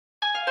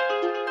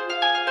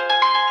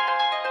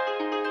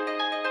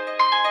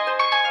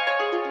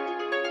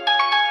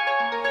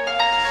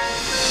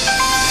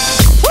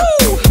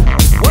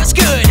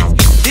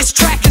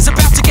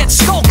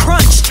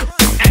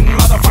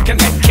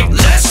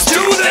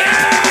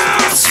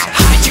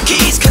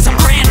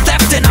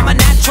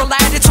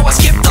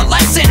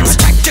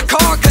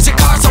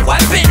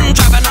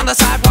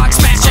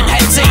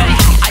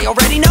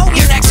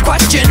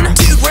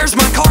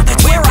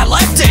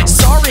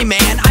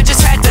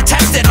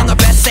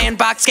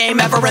sandbox game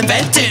ever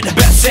invented.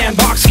 Best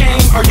sandbox game,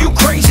 are you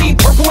crazy?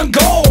 Purple and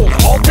gold,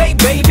 all day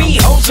baby,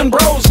 hoes and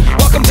bros.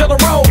 Welcome to the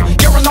road,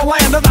 you're in the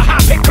land of the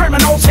high-paid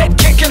criminals. Head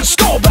kicking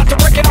skull, about to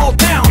break it all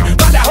down.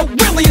 Find out who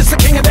really is the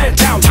king of their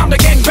town. Time to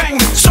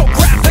gangbang, so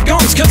grab the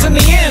guns, cause in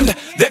the end,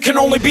 there can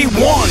only be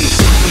one.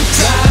 We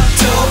drive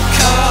dope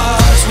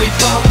cars, we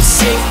bump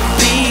sick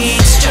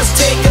beats. Just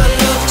take a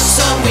look,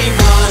 son, we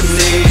run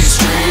these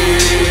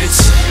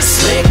streets.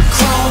 Slick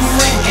chrome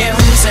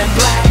rims and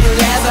black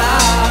leather.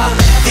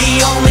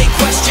 The only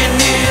question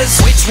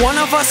is, which one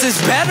of us is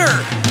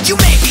better? You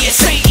may be a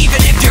saint even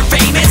if you're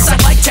famous.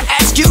 I'd like to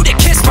ask you to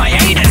kiss my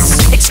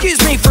anus. Excuse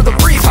me for the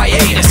brief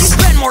hiatus. You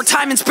spend more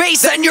time in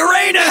space than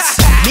Uranus.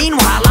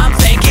 Meanwhile, I'm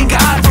thanking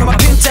God for my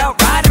pimped out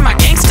ride in my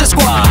gangsta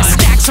squad.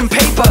 Stack some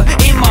paper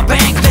in my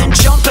bank, then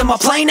jump in my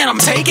plane and I'm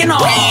taking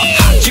off.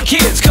 Hide your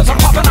kids, cause I'm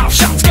popping off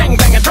shots,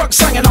 gangbanging, drug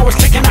slinging, always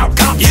taking out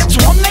cops. It's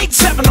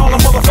 187 on a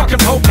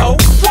motherfucking popo.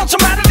 Once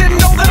I'm at it, didn't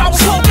know that I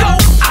was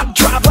loco. I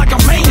drive like a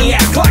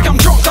maniac, like I'm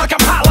drunk, like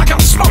I'm high, like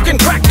I'm smoking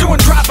crack, doing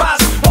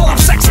drive-bys while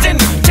I'm sexting.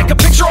 Take a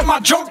picture of my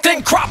junk,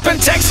 then crop and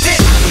text it.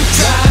 We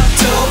drive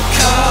dope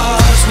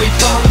cars, we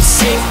bump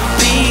sick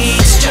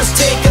beats. Just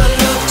take a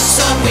look,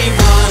 son, we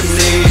run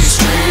these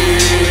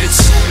streets.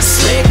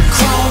 Slick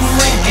chrome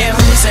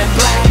rims and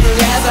black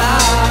leather.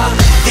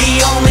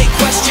 The only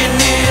question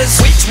is,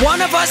 which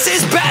one of us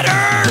is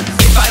better?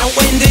 If I don't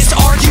win this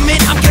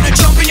argument, I'm gonna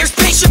jump in your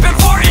spaceship and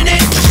fart in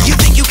it. You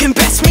think you can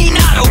best me?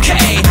 Not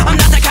okay. I'm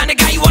not the kind of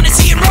guy you wanna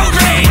see in road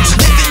rage.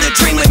 Living the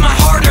dream with my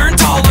hard-earned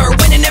dollar,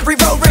 winning every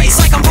road race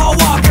like I'm Paul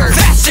Walker.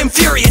 Fast and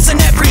furious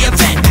in every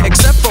event,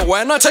 except for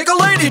when I take a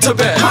lady to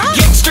bed. My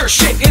gangster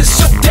shit is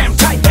so damn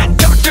tight that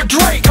Dr.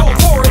 Dre called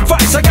for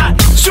advice. I got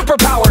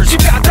superpowers, you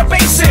got the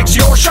basics.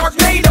 You're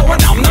Sharknado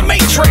and I'm the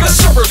Matrix. The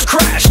servers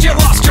crashed, you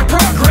lost your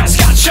progress.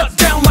 Got shut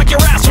down like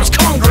your ass was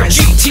Congress.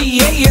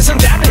 GTA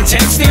isn't that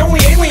intense, the only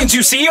aliens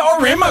you see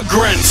are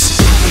immigrants.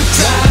 We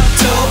drive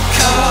dope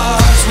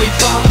cars, we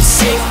bump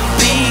sick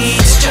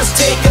beats. Just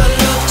take a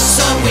look,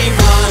 son, we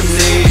run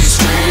these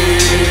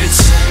streets.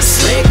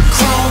 Slick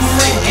chrome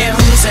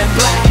rims and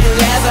black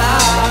leather.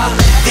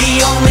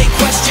 The only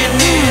question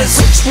is,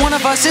 which one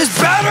of us is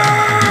better?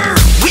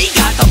 We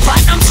got the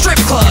platinum strip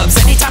clubs.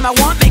 Anytime I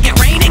want, make it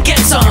rain and get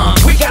some.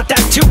 We got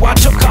that too, I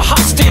took a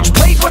hostage.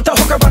 Played with the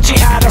hooker but she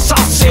had a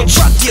sausage.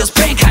 Drug deals,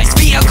 bank heists,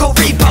 vehicle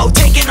repo.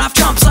 Taking off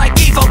jumps like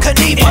Evo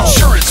Knievel.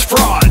 Insurance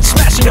fraud,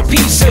 smashing to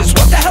pieces.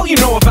 What the hell you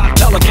know about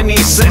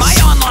telekinesis? My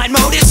online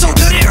mode is so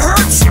good it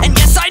hurts. And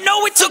yes, I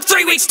know it took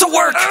 3 weeks to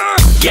work.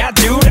 Yeah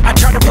dude, I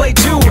tried to play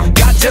too.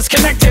 Got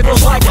disconnected,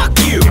 was like fuck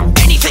you.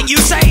 Anything you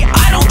say,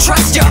 I don't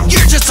trust ya.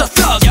 You're just a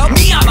thug, yo.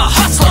 Me, I'm a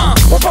hustler.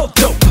 We're both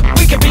dope,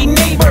 we could be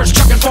neighbors.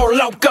 Trucking for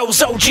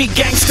locos, OG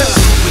gangsters.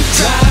 We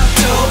drive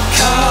dope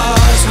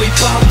cars, we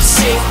bump